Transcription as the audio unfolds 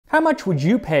How much would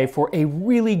you pay for a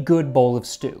really good bowl of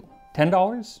stew?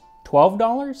 $10?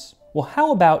 $12? Well,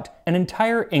 how about an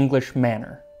entire English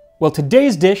manor? Well,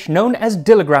 today's dish, known as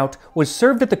dillegrout, was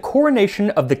served at the coronation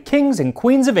of the kings and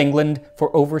queens of England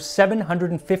for over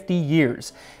 750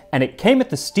 years, and it came at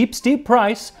the steep, steep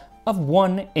price of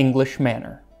one English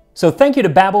manor. So thank you to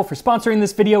Babbel for sponsoring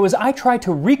this video as I try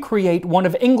to recreate one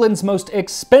of England's most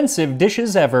expensive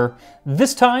dishes ever,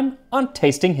 this time on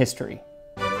Tasting History.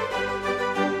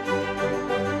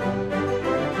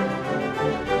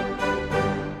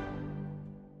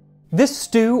 This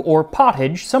stew, or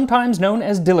pottage, sometimes known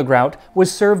as dillegrout, was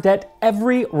served at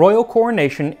every royal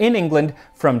coronation in England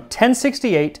from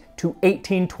 1068 to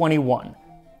 1821.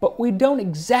 But we don't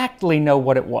exactly know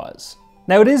what it was.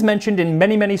 Now, it is mentioned in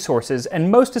many sources,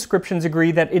 and most descriptions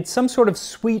agree that it's some sort of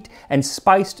sweet and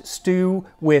spiced stew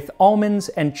with almonds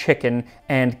and chicken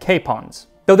and capons.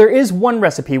 Though there is one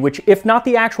recipe which, if not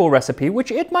the actual recipe,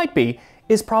 which it might be,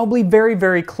 is probably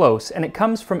very close, and it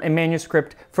comes from a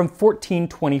manuscript from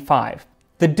 1425.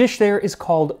 The dish there is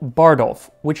called Bardolph,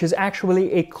 which is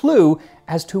actually a clue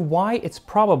as to why it's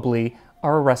probably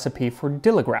our recipe for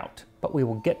dillegrout, but we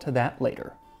will get to that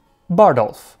later.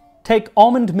 Bardolph. Take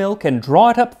almond milk and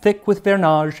draw it up thick with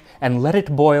vernage, and let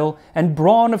it boil, and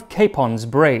brawn of capons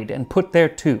braid, and put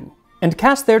thereto. And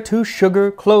cast thereto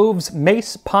sugar, cloves,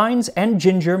 mace, pines, and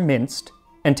ginger minced,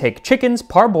 and take chickens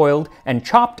parboiled, and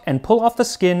chopped, and pull off the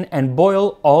skin, and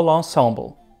boil all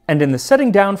ensemble. And in the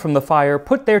setting down from the fire,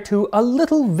 put thereto a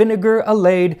little vinegar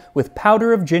allayed with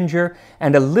powder of ginger,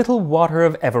 and a little water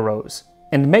of everose,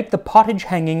 and make the pottage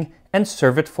hanging, and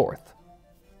serve it forth.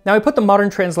 Now, I put the modern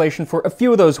translation for a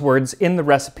few of those words in the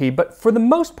recipe, but for the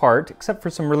most part, except for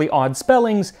some really odd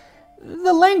spellings,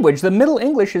 the language, the Middle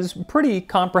English, is pretty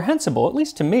comprehensible, at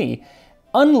least to me.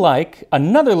 Unlike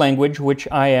another language which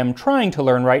I am trying to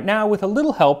learn right now with a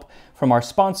little help from our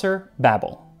sponsor,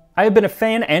 Babbel. I have been a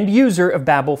fan and user of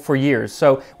Babbel for years,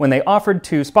 so when they offered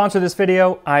to sponsor this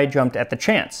video, I jumped at the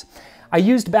chance. I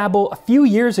used Babbel a few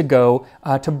years ago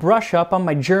to brush up on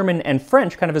my German and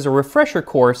French kind of as a refresher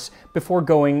course before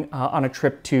going on a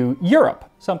trip to Europe,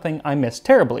 something I missed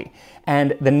terribly.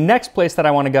 And the next place that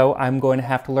I want to go, I'm going to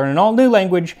have to learn an all-new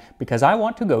language because I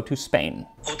want to go to Spain.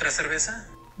 Otra cerveza?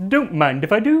 Don't mind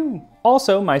if I do.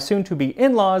 Also, my soon-to-be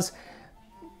in-laws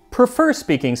prefer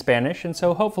speaking Spanish, and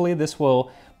so hopefully this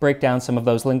will break down some of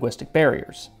those linguistic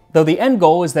barriers. Though the end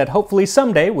goal is that hopefully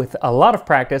someday, with a lot of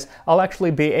practice, I'll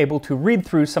actually be able to read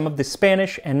through some of the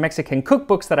Spanish and Mexican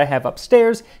cookbooks that I have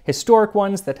upstairs, historic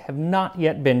ones that have not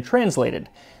yet been translated.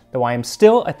 Though I am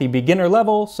still at the beginner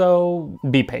level, so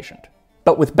be patient.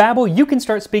 But with Babbel, you can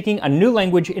start speaking a new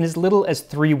language in as little as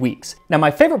 3 weeks. Now, my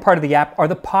favorite part of the app are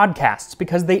the podcasts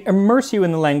because they immerse you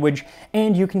in the language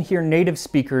and you can hear native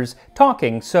speakers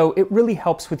talking, so it really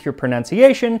helps with your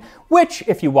pronunciation, which,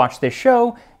 if you watch this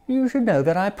show, you should know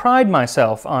that I pride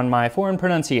myself on my foreign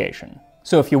pronunciation.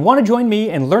 So if you want to join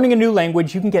me in learning a new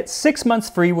language, you can get 6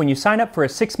 months free when you sign up for a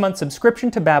 6-month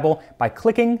subscription to Babbel by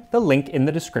clicking the link in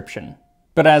the description.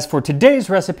 But as for today's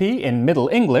recipe in Middle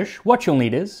English, what you'll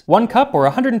need is 1 cup or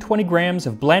 120 grams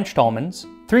of blanched almonds,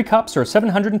 3 cups or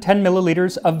 710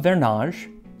 milliliters of vernage.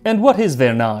 And what is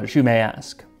vernage, you may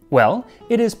ask? Well,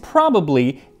 it is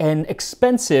probably an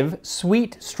expensive,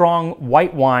 sweet, strong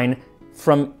white wine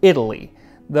from Italy,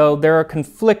 though there are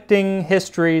conflicting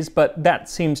histories, but that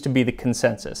seems to be the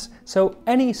consensus. So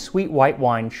any sweet white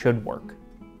wine should work.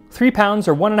 3 pounds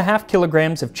or 1.5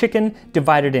 kilograms of chicken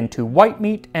divided into white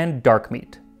meat and dark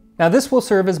meat. Now this will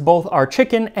serve as both our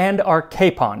chicken and our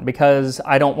capon, because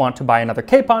I don't want to buy another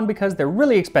capon because they're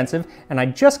really expensive, and I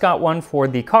just got one for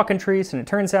the cockatrice, and it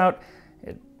turns out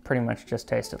it pretty much just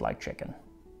tasted like chicken.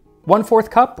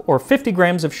 1/4 cup or 50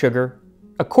 grams of sugar,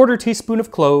 1/4 teaspoon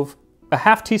of clove,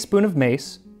 1/2 teaspoon of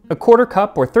mace, 1/4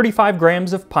 cup or 35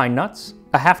 grams of pine nuts,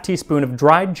 1/2 teaspoon of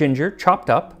dried ginger chopped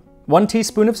up, 1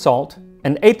 teaspoon of salt,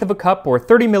 1/8 cup or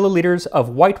 30 milliliters of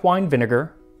white wine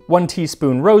vinegar, 1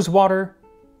 teaspoon rose water,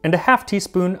 and 1/2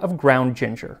 teaspoon of ground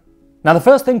ginger. Now the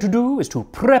first thing to do is to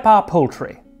prep our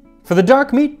poultry. For the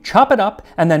dark meat, chop it up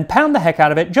and then pound the heck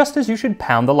out of it just as you should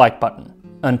pound the like button,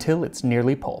 until it's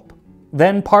nearly pulp.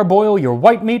 Then parboil your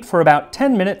white meat for about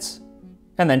 10 minutes,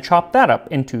 and then chop that up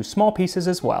into small pieces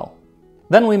as well.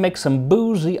 Then we make some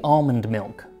boozy almond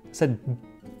milk. I said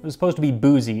it was supposed to be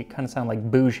boozy, it kind of sounded like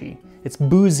bougie. It's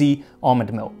boozy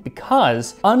almond milk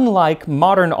because, unlike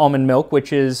modern almond milk,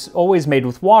 which is always made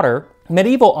with water,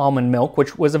 medieval almond milk,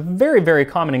 which was a very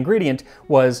common ingredient,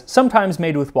 was sometimes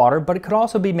made with water, but it could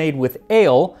also be made with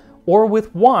ale or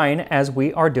with wine, as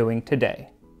we are doing today.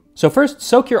 So first,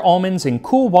 soak your almonds in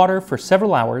cool water for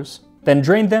several hours, Then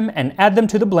drain them and add them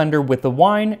to the blender with the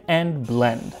wine and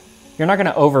blend. You're not going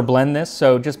to over blend this,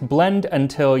 so just blend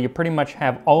until you pretty much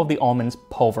have all of the almonds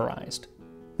pulverized.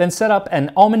 Then set up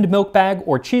an almond milk bag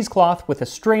or cheesecloth with a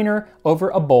strainer over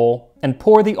a bowl and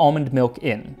pour the almond milk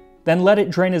in. Then let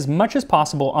it drain as much as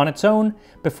possible on its own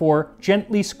before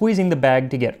gently squeezing the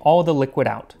bag to get all the liquid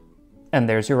out. And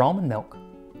there's your almond milk.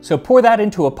 So pour that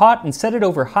into a pot and set it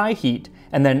over high heat,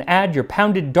 and then add your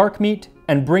pounded dark meat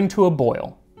and bring to a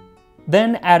boil.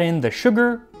 Then add in the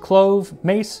sugar, clove,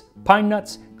 mace, pine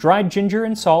nuts, dried ginger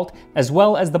and salt, as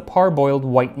well as the parboiled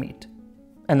white meat.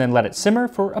 And then let it simmer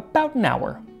for about an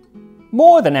hour.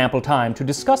 More than ample time to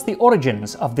discuss the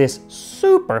origins of this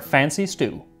super fancy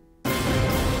stew.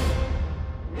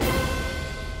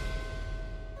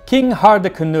 King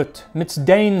Hardicanute, midst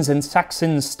Danes and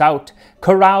Saxons stout,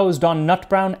 caroused on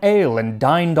nut-brown ale and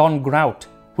dined on grout,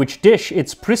 which dish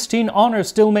its pristine honour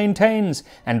still maintains,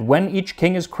 and when each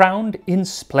king is crowned, in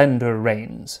splendour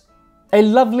reigns. A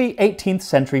lovely 18th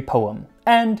century poem,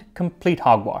 and complete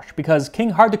hogwash, because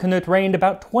King Hardicanute reigned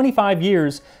about 25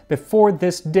 years before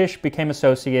this dish became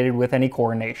associated with any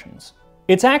coronations.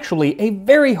 It's actually a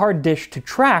very hard dish to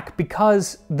track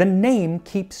because the name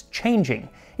keeps changing.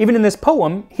 Even in this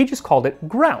poem, he just called it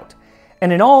grout.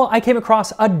 And in all, I came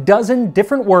across a dozen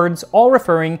different words all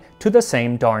referring to the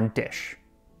same darn dish.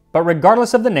 But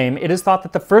regardless of the name, it is thought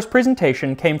that the first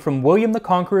presentation came from William the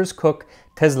Conqueror's cook,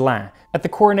 Tesselin, at the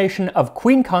coronation of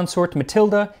Queen Consort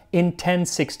Matilda in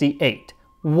 1068.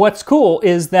 What's cool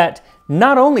is that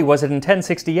not only was it in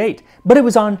 1068, but it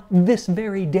was on this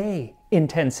very day in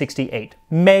 1068,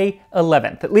 May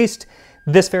 11th. At least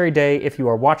this very day if you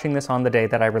are watching this on the day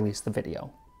that I released the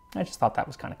video. I just thought that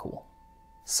was kind of cool.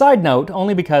 Side note,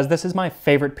 only because this is my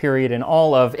favorite period in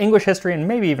all of English history and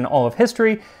maybe even all of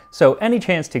history, so any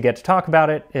chance to get to talk about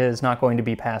it is not going to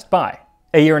be passed by.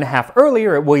 A year and a half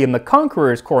earlier at William the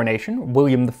Conqueror's coronation,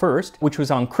 William I, which was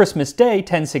on Christmas Day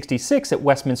 1066 at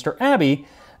Westminster Abbey,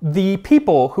 the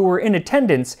people who were in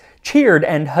attendance cheered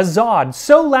and huzzaed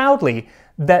so loudly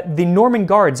that the Norman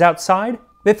guards outside,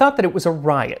 they thought that it was a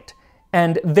riot,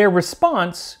 and their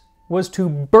response was to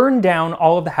burn down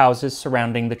all of the houses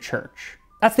surrounding the church.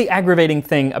 That's the aggravating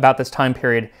thing about this time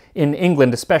period, in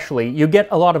England especially. You get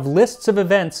a lot of lists of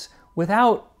events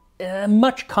without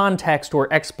much context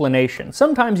or explanation.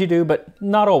 Sometimes you do, but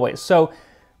not always. So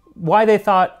why they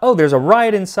thought, oh, there's a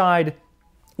riot inside,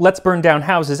 let's burn down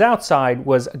houses outside,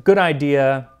 was a good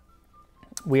idea.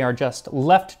 We are just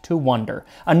left to wonder.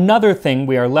 Another thing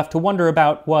we are left to wonder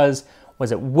about was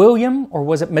it William or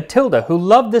was it Matilda who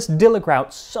loved this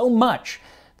dillegrout so much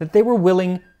that they were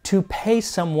willing to pay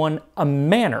someone a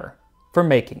manor for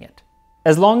making it?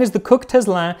 As long as the cook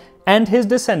Tesselin and his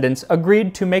descendants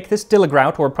agreed to make this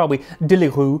dillegrout, or probably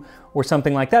dilleroux, or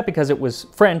something like that because it was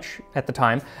French at the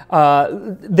time,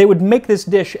 they would make this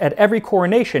dish at every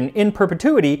coronation in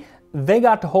perpetuity. They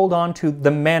got to hold on to the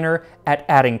manor at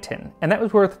Addington, and that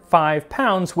was worth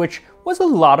 £5, which was a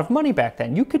lot of money back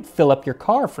then. You could fill up your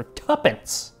car for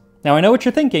tuppence. Now I know what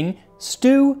you're thinking,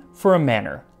 stew for a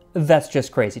manor. That's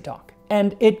just crazy talk.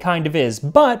 And it kind of is,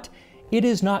 but it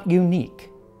is not unique.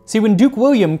 See, when Duke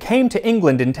William came to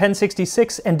England in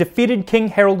 1066 and defeated King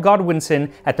Harold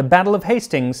Godwinson at the Battle of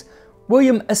Hastings,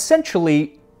 William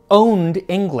essentially owned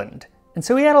England, and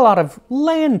so he had a lot of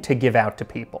land to give out to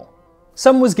people.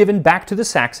 Some was given back to the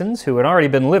Saxons, who had already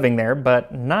been living there,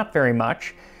 but not very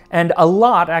much, and a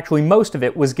lot, actually most of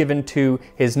it, was given to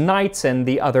his knights and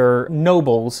the other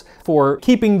nobles for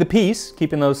keeping the peace,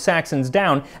 keeping those Saxons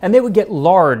down, and they would get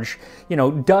large,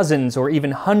 dozens or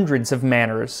even hundreds of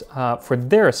manors for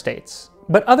their estates.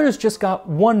 But others just got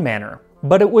one manor,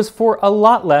 but it was for a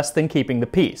lot less than keeping the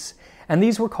peace, and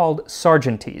these were called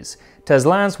sergeanties.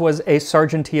 Tesselin's was a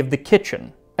sergeanty of the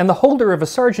kitchen. And the holder of a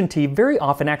sergeanty very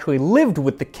often actually lived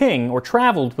with the king, or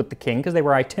traveled with the king, because they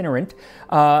were itinerant,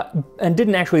 and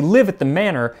didn't actually live at the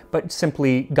manor, but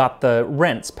simply got the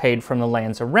rents paid from the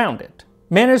lands around it.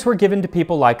 Manors were given to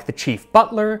people like the chief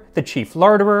butler, the chief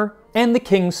larderer, and the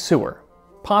king's sewer.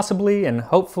 Possibly and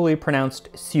hopefully pronounced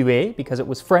suet, because it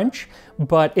was French,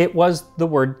 but it was the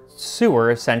word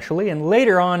sewer, essentially, and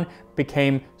later on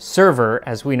became server,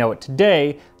 as we know it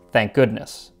today, thank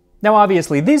goodness. Now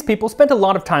obviously these people spent a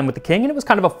lot of time with the king and it was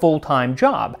kind of a full-time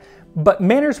job, but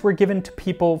manors were given to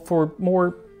people for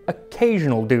more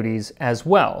occasional duties as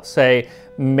well, say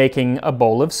making a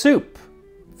bowl of soup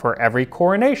for every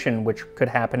coronation, which could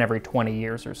happen every 20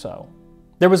 years or so.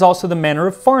 There was also the Manor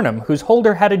of Farnham, whose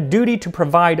holder had a duty to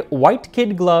provide white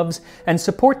kid gloves and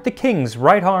support the king's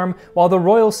right arm while the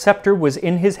royal scepter was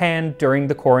in his hand during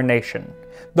the coronation.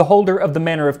 the holder of the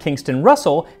Manor of Kingston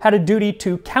Russell had a duty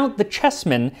to count the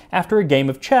chessmen after a game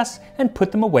of chess and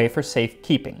put them away for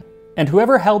safekeeping. And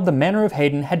whoever held the Manor of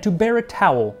Hayden had to bear a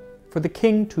towel for the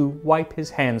king to wipe his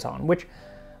hands on, which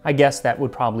I guess that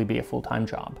would probably be a full-time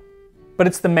job. But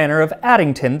it's the Manor of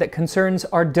Addington that concerns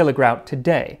our Dilligrout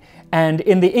today, and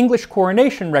in the English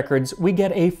coronation records we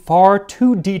get a far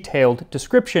too detailed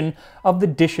description of the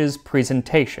dish's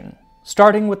presentation,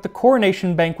 starting with the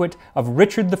coronation banquet of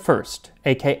Richard I,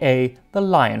 aka the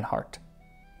Lionheart.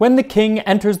 When the king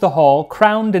enters the hall,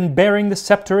 crowned and bearing the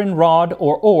scepter and rod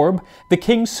or orb, the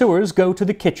king's sewers go to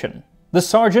the kitchen. The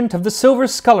sergeant of the silver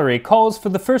scullery calls for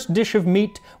the first dish of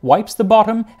meat, wipes the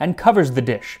bottom, and covers the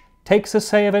dish, takes a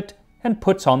say of it, and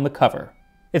puts on the cover.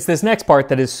 It's this next part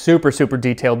that is super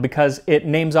detailed because it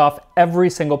names off every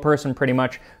single person pretty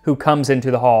much who comes into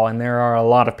the hall, and there are a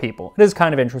lot of people. It is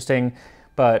kind of interesting,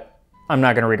 but I'm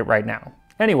not going to read it right now.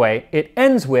 Anyway, it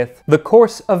ends with the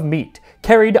course of meat,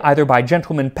 carried either by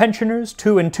gentlemen pensioners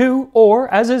 2 and 2,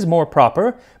 or, as is more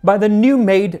proper, by the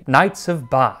new-made Knights of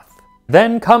Bath.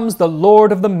 Then comes the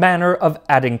Lord of the Manor of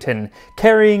Addington,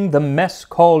 carrying the mess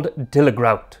called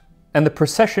Dilligrout, and the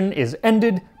procession is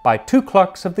ended by 2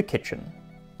 clerks of the kitchen.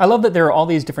 I love that there are all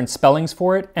these different spellings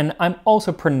for it, and I'm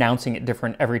also pronouncing it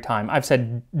different every time. I've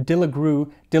said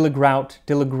Dilligrew, Dilligrout,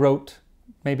 Dilligroat,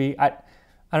 maybe, I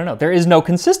don't know. There is no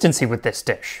consistency with this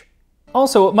dish.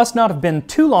 Also, it must not have been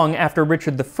too long after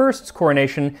Richard I's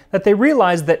coronation that they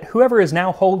realized that whoever is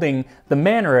now holding the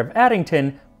Manor of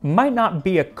Addington might not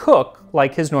be a cook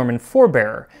like his Norman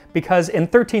forebearer, because in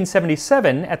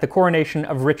 1377, at the coronation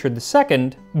of Richard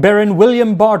II, Baron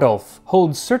William Bardolph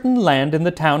holds certain land in the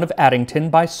town of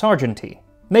Addington by sergeanty,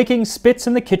 making spits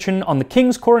in the kitchen on the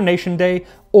king's coronation day,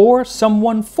 or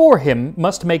someone for him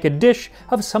must make a dish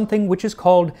of something which is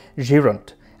called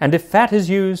girunt, and if fat is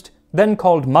used, then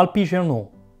called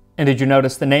malpigeonneau. And did you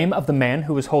notice the name of the man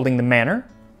who was holding the manor?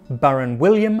 Baron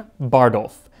William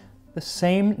Bardolph. The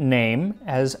same name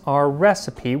as our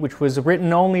recipe, which was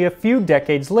written only a few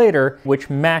decades later, which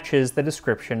matches the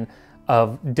description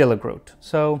of Dilligrout.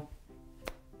 So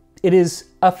it is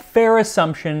a fair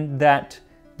assumption that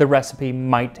the recipe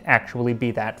might actually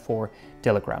be that for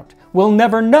Dilligrout. We'll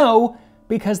never know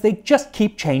because they just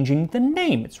keep changing the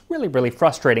name. It's really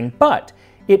frustrating, but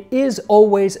it is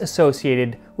always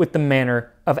associated with the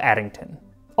Manor of Addington.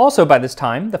 Also by this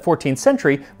time, the 14th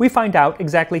century, we find out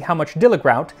exactly how much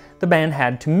Dilligrout the man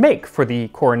had to make for the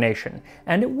coronation,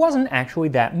 and it wasn't actually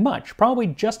that much, probably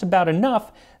just about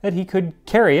enough that he could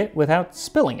carry it without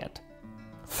spilling it.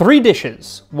 3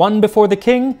 dishes, one before the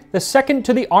king, the second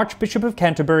to the Archbishop of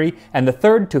Canterbury, and the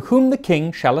third to whom the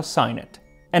king shall assign it.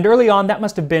 And early on, that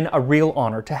must have been a real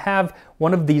honor to have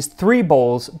one of these 3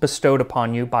 bowls bestowed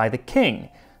upon you by the king.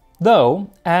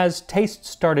 Though, as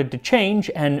tastes started to change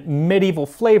and medieval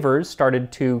flavors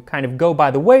started to kind of go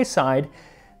by the wayside,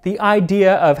 the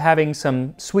idea of having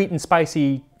some sweet and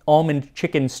spicy almond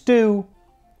chicken stew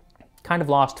kind of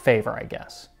lost favor, I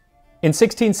guess. In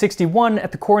 1661,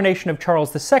 at the coronation of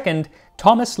Charles II,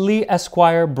 Thomas Lee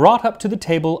Esquire brought up to the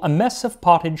table a mess of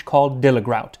pottage called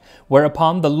Dilligrout,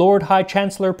 whereupon the Lord High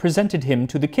Chancellor presented him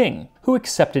to the king, who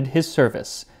accepted his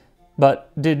service,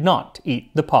 but did not eat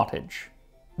the pottage.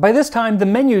 By this time, the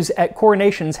menus at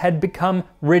coronations had become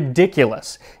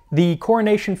ridiculous. The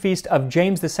coronation feast of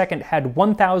James II had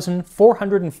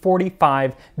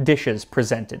 1,445 dishes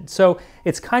presented. So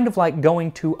it's kind of like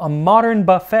going to a modern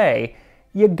buffet.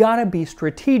 You gotta be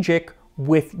strategic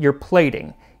with your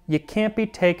plating. You can't be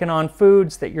taking on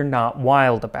foods that you're not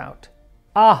wild about.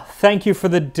 Ah, thank you for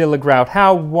the Dilligrout.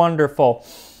 How wonderful.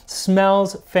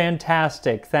 Smells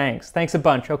fantastic. Thanks. Thanks a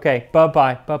bunch. Okay,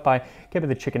 bye-bye. Give me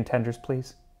the chicken tenders,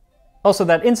 please. Also,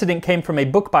 that incident came from a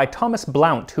book by Thomas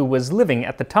Blount, who was living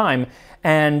at the time,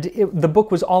 and the book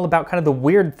was all about kind of the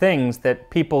weird things that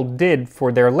people did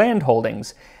for their land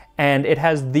holdings, and it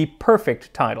has the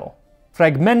perfect title,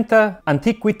 Fragmenta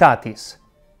Antiquitatis,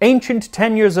 Ancient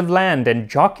Tenures of Land and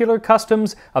Jocular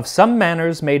Customs of Some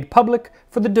Manors Made Public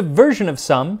for the Diversion of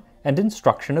Some and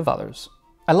Instruction of Others.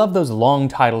 I love those long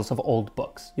titles of old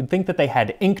books. You'd think that they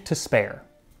had ink to spare,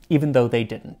 even though they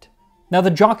didn't. Now, the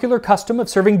jocular custom of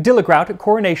serving Dilligrout at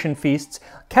coronation feasts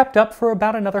kept up for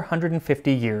about another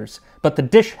 150 years, but the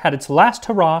dish had its last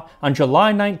hurrah on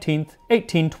July 19,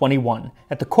 1821,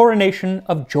 at the coronation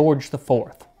of George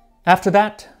IV. After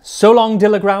that, so long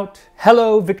Dilligrout,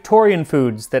 hello Victorian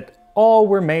foods that all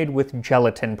were made with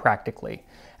gelatin practically.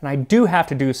 And I do have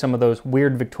to do some of those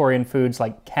weird Victorian foods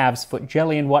like calf's foot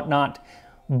jelly and whatnot,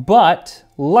 but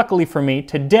luckily for me,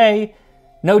 today,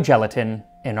 no gelatin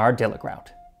in our Dilligrout.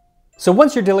 So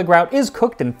once your dilligrout is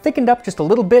cooked and thickened up just a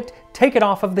little bit, take it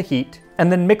off of the heat,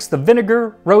 and then mix the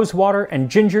vinegar, rose water, and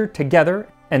ginger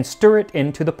together and stir it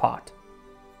into the pot.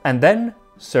 And then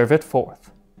serve it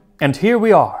forth. And here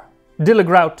we are,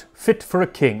 dilligrout fit for a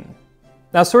king.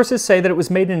 Now sources say that it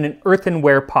was made in an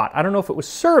earthenware pot. I don't know if it was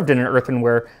served in an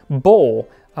earthenware bowl.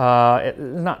 It's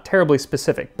not terribly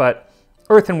specific, but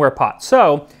earthenware pot.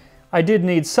 So I did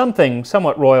need something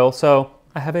somewhat royal, so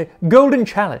I have a golden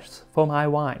chalice for my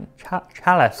wine.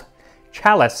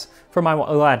 Chalice for my wine.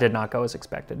 Oh, that did not go as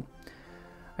expected.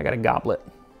 I got a goblet.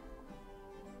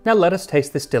 Now let us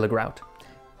taste this dilligrout.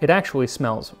 It actually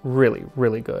smells really,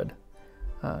 really good.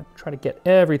 Try to get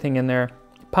everything in there.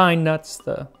 Pine nuts,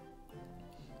 the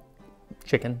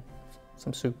chicken,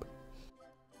 some soup.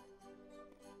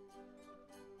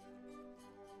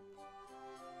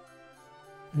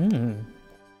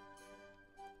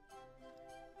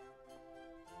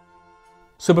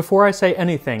 So before I say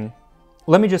anything,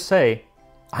 let me just say,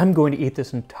 I'm going to eat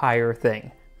this entire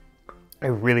thing. I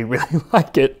really, really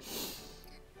like it.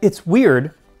 It's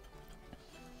weird.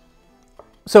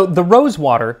 So the rose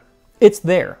water, it's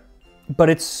there, but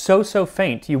it's so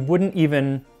faint, you wouldn't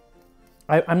even,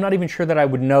 I'm not even sure that I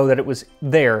would know that it was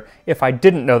there if I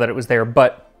didn't know that it was there,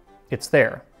 but it's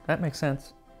there. That makes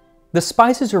sense. The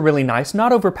spices are really nice,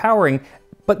 not overpowering,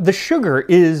 but the sugar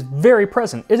is very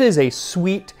present. It is a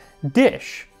sweet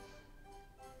dish.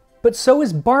 But so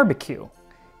is barbecue.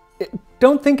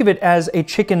 Don't think of it as a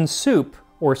chicken soup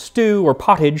or stew or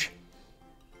pottage.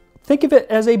 Think of it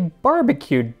as a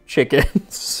barbecued chicken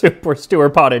soup or stew or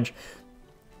pottage.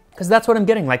 Because that's what I'm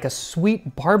getting, like a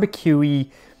sweet barbecue-y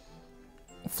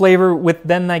flavor with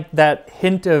then like that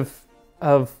hint of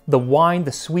the wine,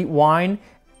 the sweet wine,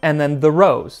 and then the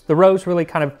rose. The rose really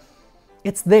kind of,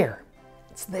 it's there.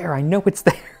 It's there, I know it's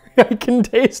there. I can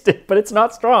taste it, but it's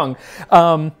not strong.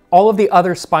 All of the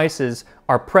other spices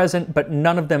are present, but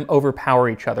none of them overpower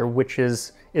each other, which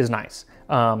is nice.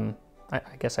 I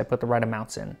guess I put the right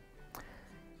amounts in.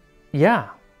 Yeah,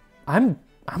 I'm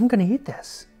gonna eat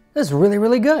this. This is really,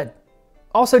 really good.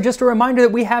 Also, just a reminder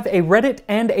that we have a Reddit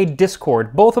and a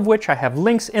Discord, both of which I have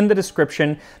links in the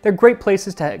description. They're great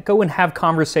places to go and have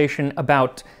conversation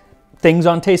about things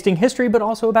on tasting history, but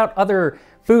also about other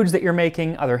foods that you're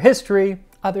making, other history,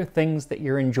 other things that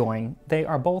you're enjoying. They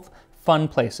are both fun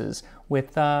places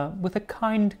with a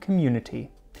kind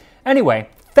community. Anyway,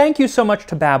 thank you so much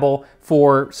to Babbel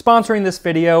for sponsoring this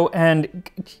video, and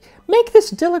make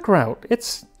this dilligrout.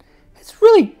 It's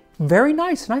really very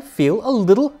nice, and I feel a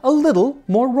little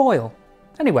more royal.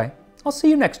 Anyway, I'll see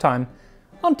you next time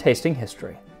on Tasting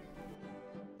History.